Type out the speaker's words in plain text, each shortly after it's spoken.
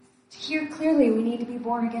hear clearly we need to be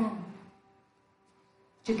born again.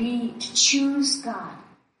 To choose God.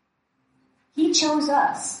 He chose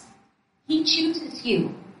us. He chooses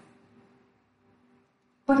you.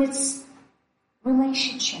 But it's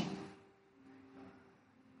relationship.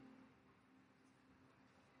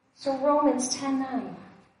 So Romans 10:9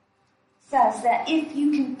 says that if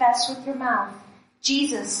you confess with your mouth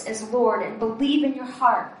Jesus is Lord and believe in your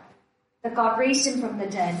heart that God raised him from the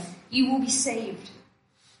dead, you will be saved.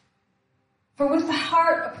 For with the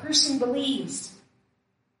heart a person believes,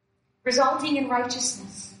 resulting in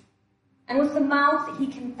righteousness, and with the mouth he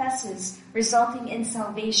confesses, resulting in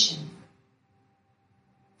salvation.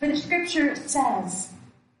 For the scripture says,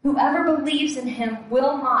 whoever believes in him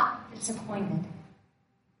will not be disappointed.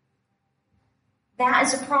 That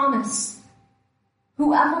is a promise.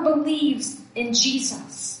 Whoever believes in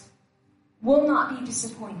Jesus will not be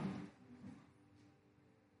disappointed.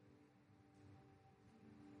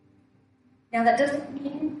 Now that doesn't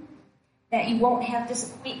mean that you won't have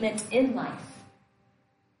disappointment in life.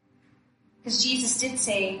 Because Jesus did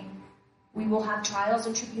say, we will have trials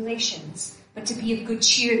and tribulations, but to be of good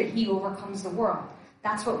cheer that he overcomes the world.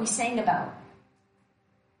 That's what we sang about.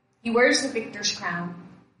 He wears the victor's crown,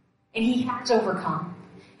 and he has overcome.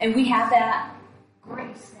 And we have that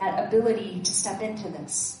grace, that ability to step into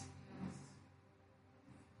this.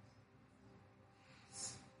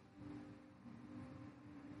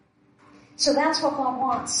 So that's what God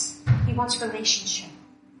wants. He wants relationship.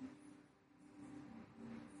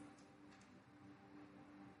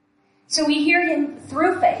 So we hear him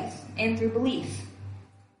through faith and through belief.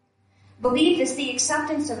 Belief is the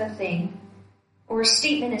acceptance of a thing or a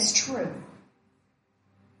statement as true.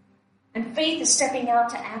 And faith is stepping out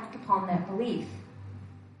to act upon that belief.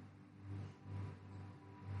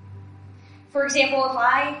 For example,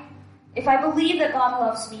 if I believe that God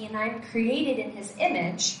loves me and I'm created in his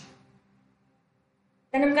image,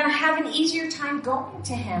 then I'm going to have an easier time going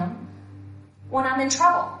to him when I'm in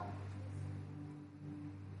trouble.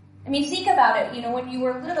 I mean, think about it. When you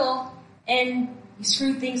were little and you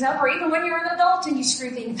screwed things up, or even when you're an adult and you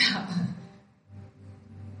screw things up.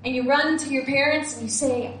 And you run to your parents and you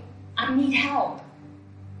say, I need help.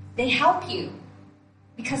 They help you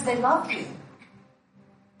because they love you.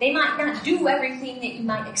 They might not do everything that you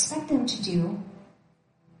might expect them to do,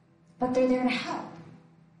 but they're there to help.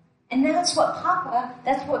 And that's what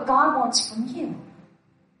God wants from you.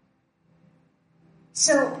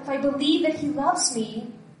 So if I believe that he loves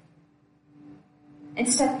me and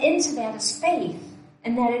step into that as faith,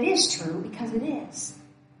 and that it is true, because it is,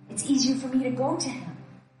 it's easier for me to go to him.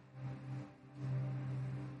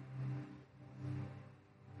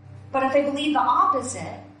 But if I believe the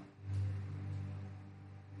opposite,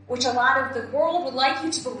 which a lot of the world would like you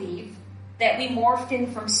to believe, that we morphed in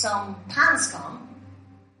from some pond scum,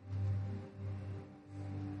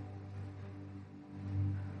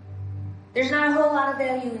 there's not a whole lot of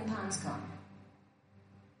value in pond scum.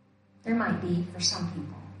 There might be for some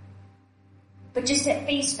people. But just at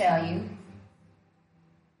face value,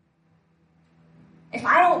 if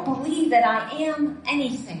I don't believe that I am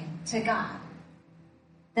anything to God,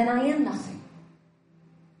 then I am nothing.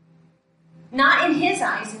 Not in his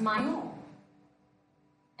eyes, in my own.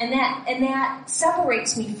 And that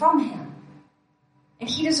separates me from him. And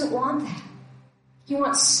he doesn't want that. He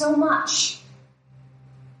wants so much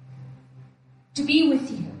to be with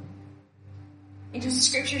you. And as the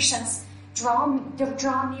scripture says, draw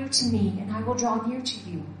near to me, and I will draw near to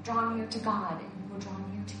you. Draw near to God, and he will draw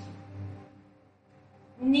near to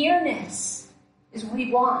you. Nearness is what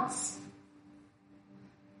he wants.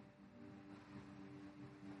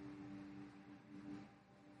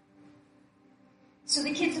 So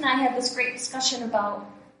the kids and I had this great discussion about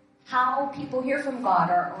how people hear from God,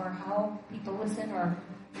 or how people listen, or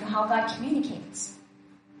how God communicates.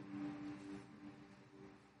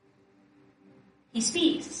 He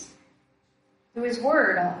speaks through his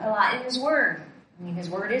word, a lot in his word. I mean, his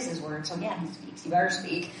word is his word, so yeah, he speaks. He better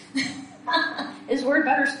speak. His word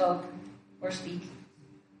better spoke or speak.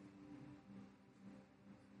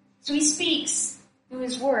 So he speaks through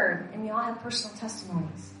his word, and we all have personal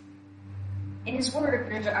testimonies. In his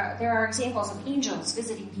word, there are examples of angels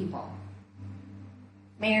visiting people.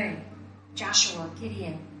 Mary, Joshua,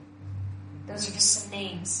 Gideon. Those are just some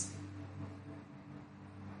names.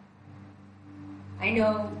 I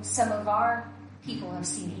know some of our people have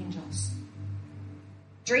seen angels.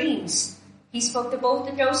 Dreams. He spoke to both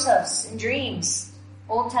the Josephs in dreams.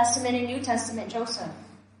 Old Testament and New Testament Joseph.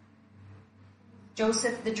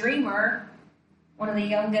 Joseph the dreamer, one of the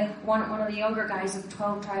younger guys of the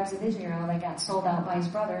 12 tribes of Israel that got sold out by his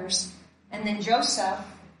brothers. And then Joseph,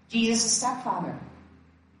 Jesus' stepfather.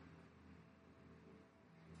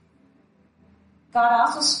 God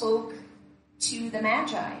also spoke to the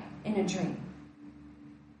Magi in a dream.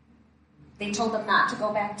 They told them not to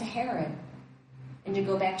go back to Herod and to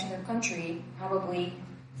go back to their country, probably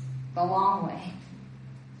the long way.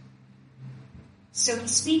 So he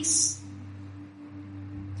speaks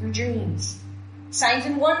through dreams. Signs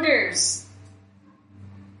and wonders.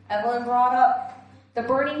 Evelyn brought up the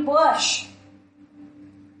burning bush.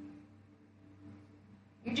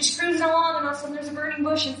 You're just cruising along and all of a sudden there's a burning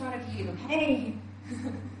bush in front of you. Hey,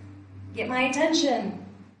 get my attention.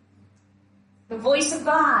 The voice of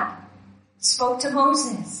God spoke to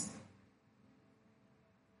Moses.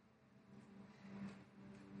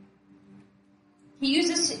 He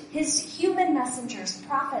uses his human messengers,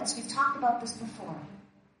 prophets. We've talked about this before.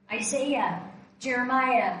 Isaiah,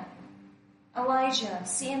 Jeremiah, Elijah,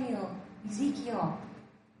 Samuel, Ezekiel,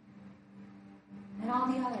 and all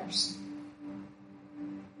the others.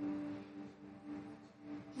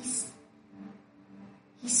 He's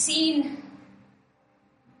seen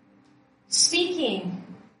speaking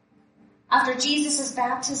after Jesus'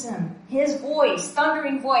 baptism. His voice,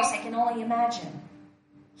 thundering voice, I can only imagine.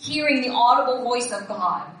 Hearing the audible voice of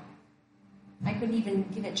God. I couldn't even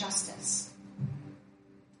give it justice.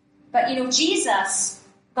 But Jesus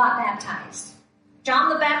got baptized. John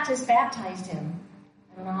the Baptist baptized him.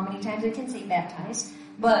 I don't know how many times I can say baptized,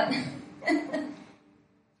 but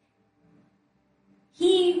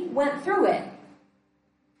he went through it.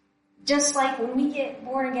 Just like when we get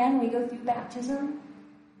born again, we go through baptism,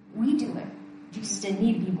 we do it. Jesus didn't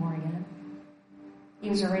need to be born again. He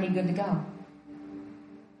was already good to go.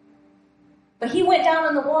 But he went down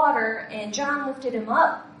in the water, and John lifted him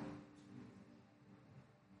up.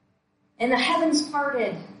 And the heavens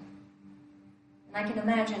parted. And I can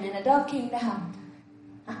imagine, and a dove came down.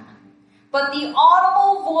 But the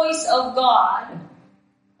audible voice of God,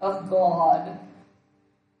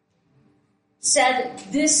 said,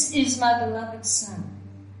 "This is my beloved Son.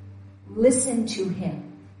 Listen to him."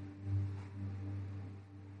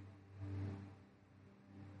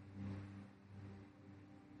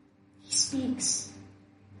 He speaks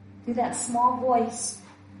through that small voice,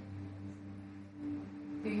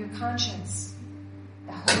 through your conscience.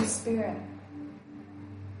 The Holy Spirit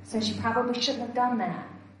says you probably shouldn't have done that,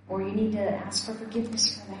 or you need to ask for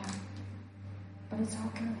forgiveness for that. But it's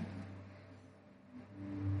all good.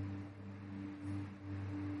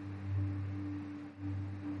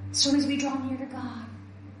 So as we draw near to God,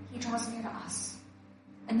 he draws near to us.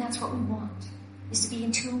 And that's what we want, is to be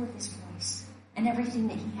in tune with his voice and everything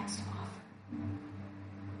that he has to offer.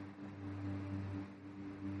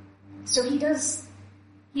 So he does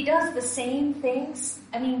the same things.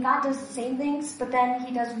 I mean, God does the same things, but then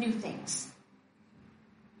he does new things.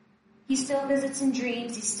 He still visits in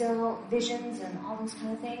dreams, he still visions and all those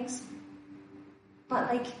kind of things.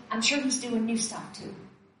 But I'm sure he's doing new stuff too,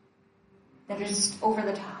 that is just over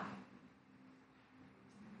the top.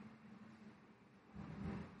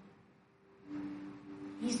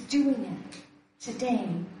 He's doing it today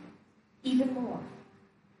even more.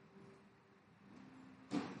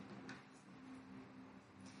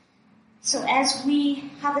 So as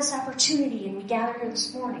we have this opportunity and we gather here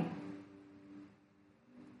this morning,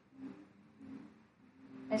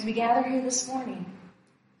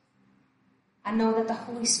 I know that the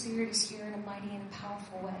Holy Spirit is here in a mighty and a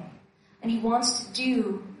powerful way. And he wants to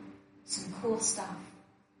do some cool stuff.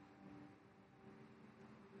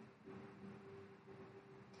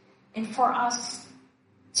 And for us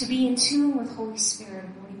to be in tune with Holy Spirit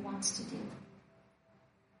and what he wants to do,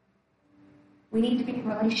 we need to be in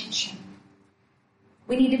relationship.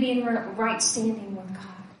 We need to be in right standing with God.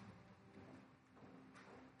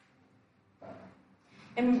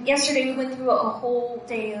 And yesterday we went through a whole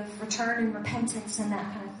day of return and repentance and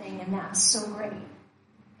that kind of thing, and that was so great.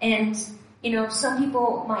 And, some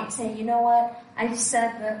people might say, you know what, I've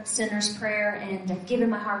said the sinner's prayer and I've given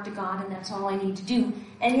my heart to God and that's all I need to do.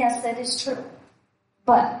 And yes, that is true.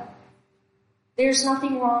 But there's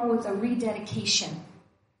nothing wrong with a rededication,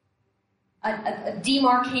 a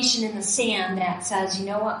demarcation in the sand that says, you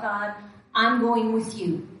know what, God, I'm going with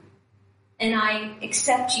you and I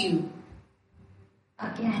accept you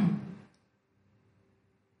again.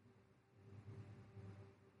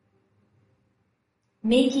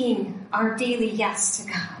 Making our daily yes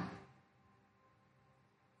to God.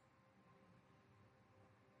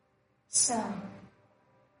 So, I'm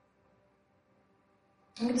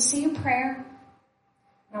going to say a prayer,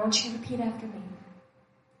 and I want you to repeat after me.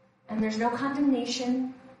 And there's no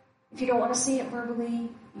condemnation. If you don't want to say it verbally,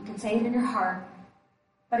 you can say it in your heart.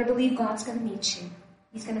 But I believe God's going to meet you.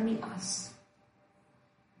 He's going to meet us.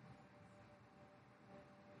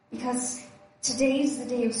 Because today is the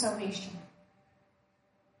day of salvation.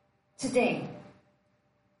 today,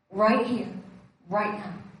 right here, right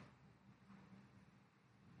now.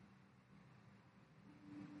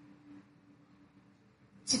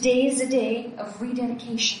 Today is a day of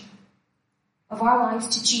rededication of our lives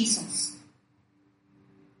to Jesus.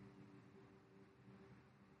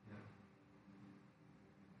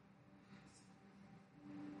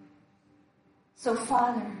 So,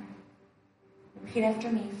 Father, repeat after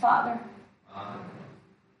me. Father,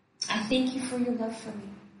 I thank you for your love for me.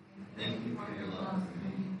 Thank you for your love for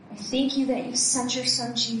me. I thank you that you sent your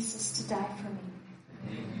Son Jesus to die for me.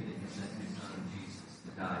 Thank you that you sent your Son Jesus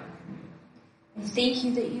to die for me. I thank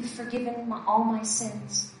you that you've forgiven all my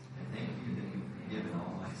sins. I thank you that you've forgiven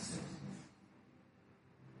all my sins.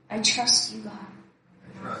 I trust you, God.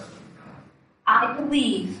 I trust you, God. I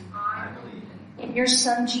believe I believe in your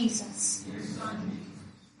Son Jesus, in your Son Jesus,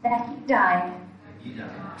 that he died that he died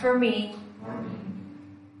for me. for me.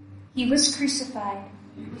 He was crucified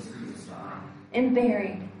He was crucified and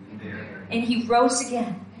buried, and buried, and he rose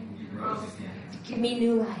again and he rose again to give me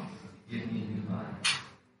new life. to give me new life.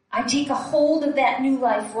 I take a hold of that new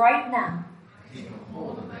life right now, Take a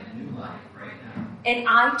hold of that new life right now. and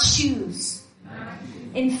I choose And I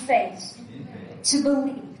choose in faith in faith to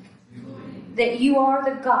believe to believe that you are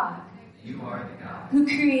the God that you are the God who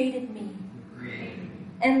created me who created me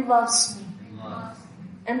and loves me and loves me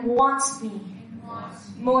and wants me and wants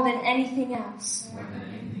me more than anything else. more than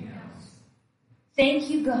anything else. Thank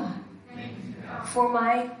you, God, Thank you, God, for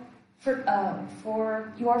your forgiveness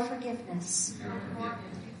for your forgiveness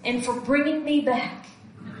and for bringing me back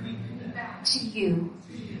and bringing me back to you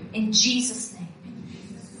to you. in Jesus' name. In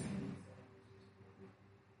Jesus' name.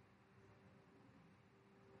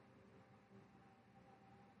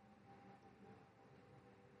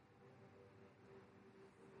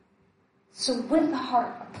 So with the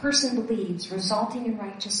heart a person believes, resulting in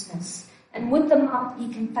righteousness, and with the mouth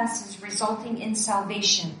he confesses, resulting in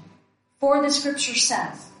salvation. For the scripture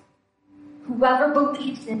says, whoever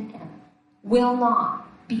believes in him will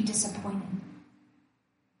not be disappointed.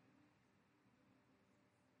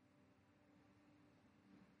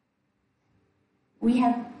 We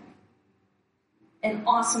had an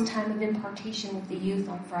awesome time of impartation with the youth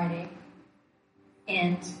on Friday.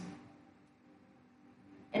 And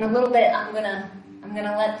in a little bit, I'm gonna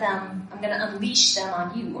unleash them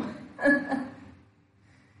on you.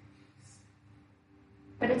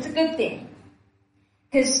 But it's a good thing.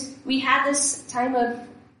 Because we had this time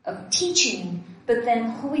of teaching, but then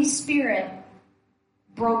Holy Spirit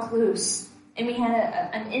broke loose. And we had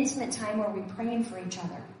an intimate time where we were praying for each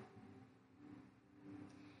other.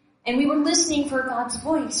 And we were listening for God's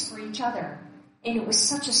voice for each other. And it was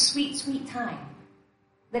such a sweet, sweet time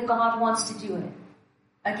that God wants to do it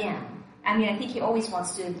again. I mean, I think he always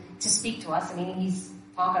wants to speak to us. I mean, he's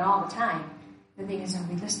talking all the time. The thing is, are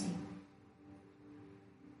we listening?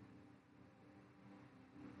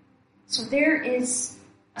 So there is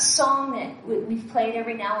a song that we've played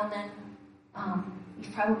every now and then.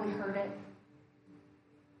 You've probably heard it.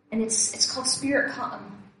 And it's called Spirit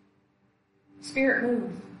Come. Spirit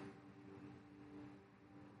Move.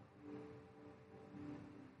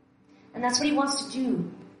 And that's what he wants to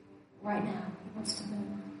do right now. He wants to move.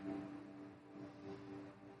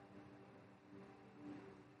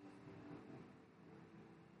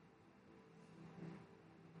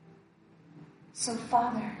 So,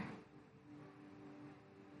 Father,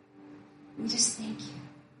 we just thank you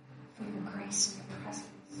for your grace and your presence.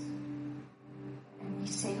 And we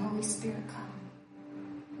say, Holy Spirit, come.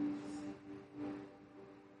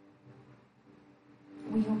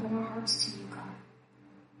 We open our hearts to you, God.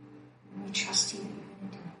 And we trust you that you're going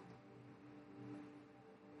to do it.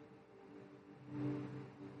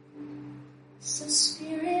 So,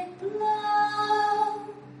 Spirit, blow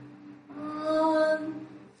on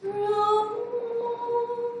through.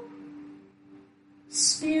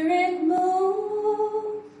 Spirit,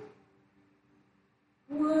 move.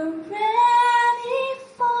 We're ready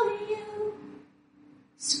for you.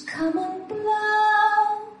 So come on,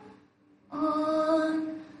 blow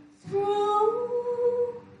on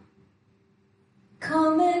through.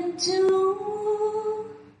 Come and do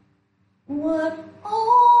what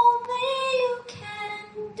only you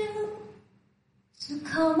can do. So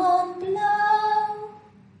come on, blow.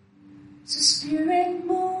 So Spirit,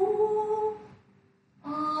 move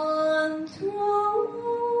on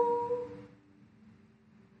through.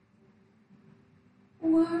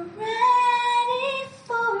 We're ready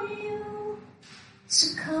for you.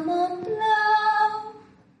 So come on, blow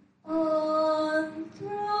on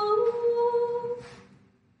through.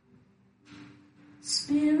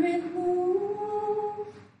 Spirit, move.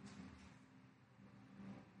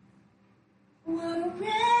 We're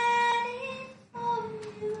ready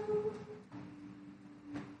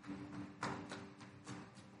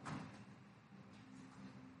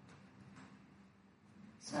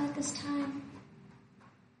this time.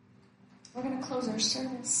 We're going to close our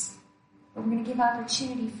service, but we're going to give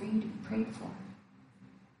opportunity for you to be prayed for.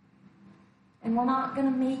 And we're not going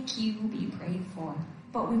to make you be prayed for,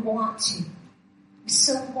 but we want to. We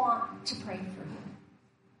so want to pray for you.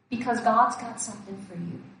 Because God's got something for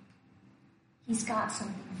you. He's got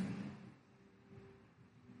something for you.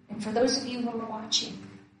 And for those of you who are watching,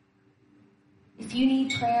 if you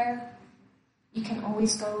need prayer, you can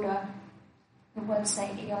always go to the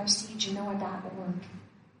website arcgenoa.org.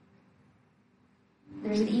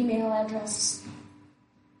 There's an email address.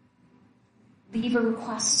 Leave a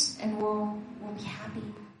request and we'll be happy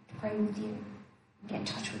to pray with you and get in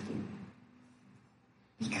touch with you.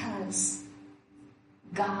 Because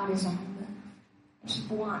God is on the move. And He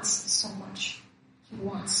wants so much. He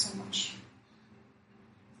wants so much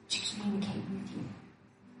to communicate with you.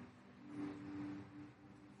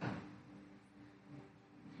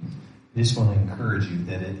 I just want to encourage you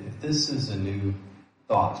that if this is a new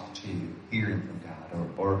thought to you, hearing from God,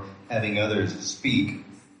 or having others speak,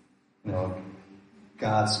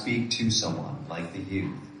 God speak to someone like the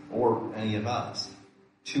youth, or any of us,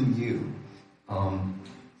 to you.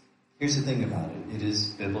 Here's the thing about it. It is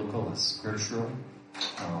biblical, it's scriptural.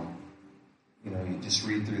 You just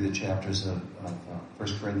read through the chapters of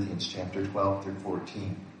 1 Corinthians, chapter 12 through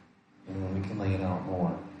 14. We can lay it out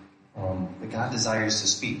more. But God desires to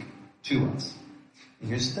speak to us. And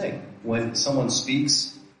here's the thing. When someone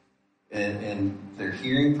speaks and they're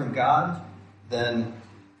hearing from God, then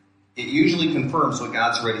it usually confirms what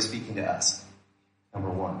God's already speaking to us. Number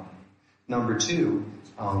one. Number two,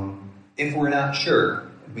 if we're not sure,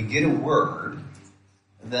 if we get a word,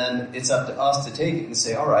 then it's up to us to take it and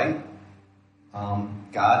say, all right,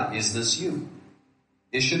 God, is this you?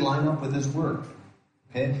 It should line up with His word.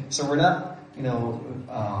 Okay? So we're not,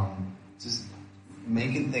 just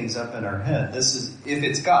making things up in our head. This is, if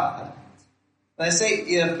it's God. And I say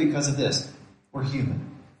if because of this. We're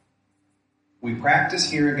human. We practice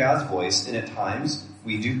hearing God's voice, and at times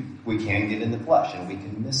we can get in the flesh and we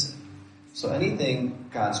can miss it. So anything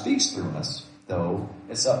God speaks through us, though,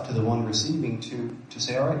 it's up to the one receiving to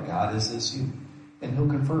say, all right, God, is this you? And He'll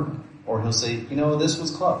confirm it. Or He'll say, this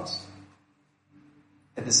was close.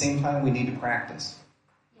 At the same time, we need to practice.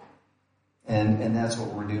 Yeah. And that's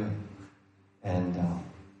what we're doing. And I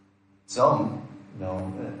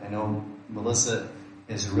know Melissa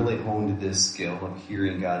has really honed this skill of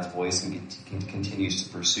hearing God's voice and continues to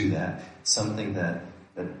pursue that. Something that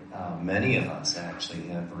many of us actually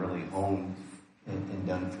have really honed and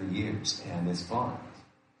done for years, and it's fun.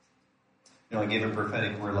 I gave a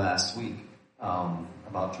prophetic word last week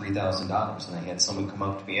about $3,000, and I had someone come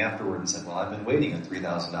up to me afterward and said, well, I've been waiting on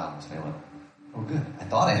 $3,000. And I went, oh, good. I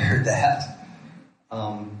thought I heard that.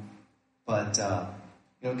 But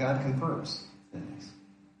God confirms things.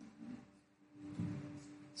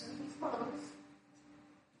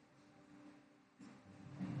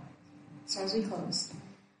 So as we close,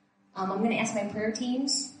 I'm going to ask my prayer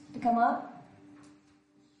teams to come up.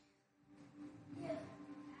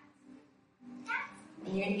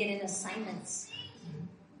 And you're going to get in assignments.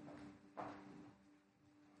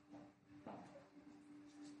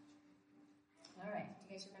 All right. Do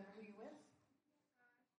you guys remember